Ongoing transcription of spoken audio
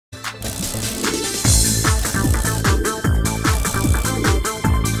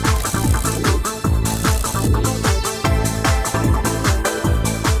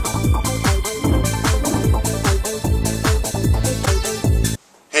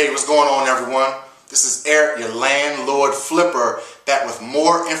Hey, what's going on, everyone? This is Eric, your landlord flipper, back with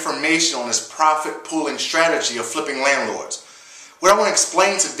more information on this profit pooling strategy of flipping landlords. What I want to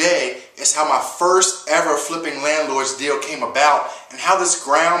explain today is how my first ever flipping landlords deal came about and how this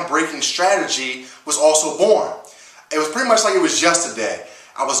groundbreaking strategy was also born. It was pretty much like it was yesterday.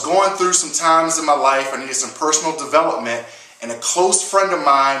 I was going through some times in my life. I needed some personal development, and a close friend of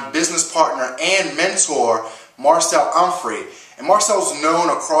mine, business partner and mentor, Marcel Humphrey. And Marcel's known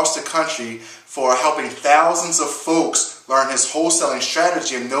across the country for helping thousands of folks learn his wholesaling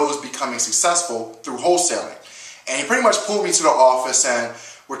strategy and those becoming successful through wholesaling. And he pretty much pulled me to the office, and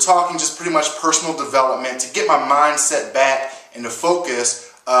we're talking just pretty much personal development to get my mindset back into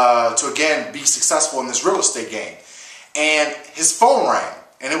focus to again be successful in this real estate game. And his phone rang,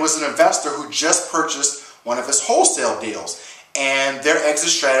 and it was an investor who just purchased one of his wholesale deals, and their exit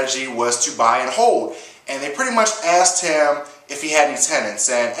strategy was to buy and hold. And they pretty much asked him if he had any tenants.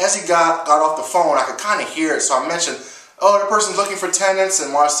 And as he got off the phone, I could kind of hear it. So I mentioned, oh, the person's looking for tenants.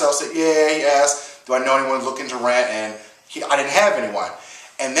 And Marcel said, yeah. He asked, do I know anyone looking to rent? And I didn't have anyone.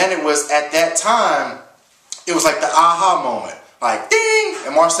 And then it was at that time, it was like the aha moment. Like, ding!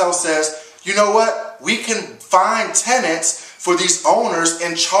 And Marcel says, you know what? We can find tenants for these owners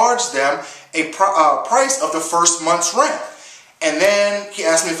and charge them a price of the first month's rent. And then he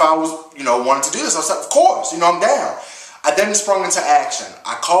asked me if I was, wanted to do this. I said, of course, I'm down. I then sprung into action.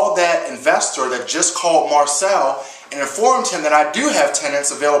 I called that investor that just called Marcel and informed him that I do have tenants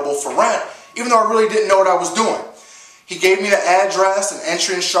available for rent, even though I really didn't know what I was doing. He gave me the address and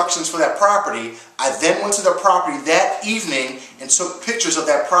entry instructions for that property. I then went to the property that evening and took pictures of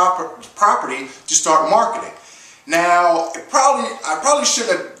that property to start marketing. Now, I probably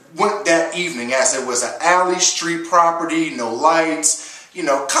shouldn't have went that evening, as it was an alley street property, no lights,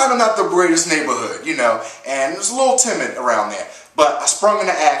 kind of not the greatest neighborhood, and it was a little timid around there. But I sprung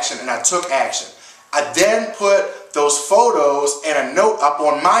into action and I took action. I then put those photos and a note up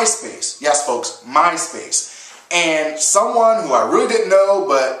on MySpace. Yes, folks, MySpace. And someone who I really didn't know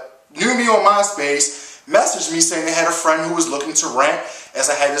but knew me on MySpace messaged me saying they had a friend who was looking to rent, as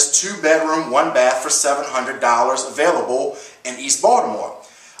I had this 2-bedroom, 1-bath for $700 available in East Baltimore.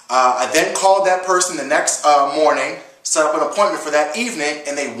 I then called that person the next morning, set up an appointment for that evening,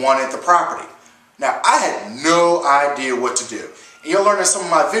 and they wanted the property. Now, I had no idea what to do. And you'll learn in some of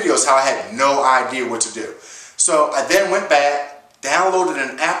my videos how I had no idea what to do. So I then went back, downloaded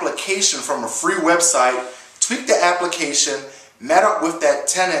an application from a free website, tweaked the application, met up with that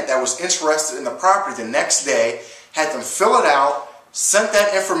tenant that was interested in the property the next day, had them fill it out, sent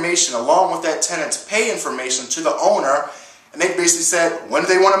that information along with that tenant's pay information to the owner, and they basically said, when do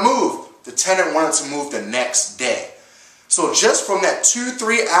they want to move? The tenant wanted to move the next day. So just from that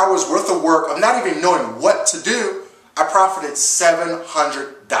 2-3 hours worth of work of not even knowing what to do, I profited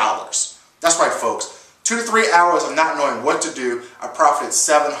 $700. That's right, folks. 2 to 3 hours of not knowing what to do, I profited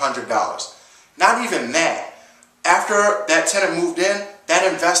 $700. Not even that. After that tenant moved in, that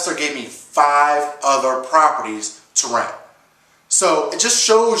investor gave me 5 other properties to rent. So it just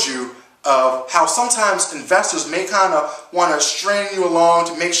shows you of how sometimes investors may kind of want to string you along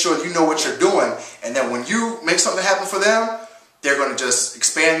to make sure you know what you're doing, and then when you make something happen for them, they're going to just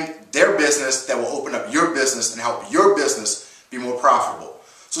expand their business that will open up your business and help your business be more profitable.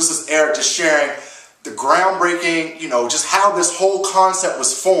 So this is Eric just sharing the groundbreaking, just how this whole concept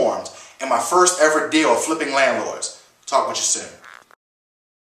was formed and my first ever deal of flipping landlords. Talk with you soon.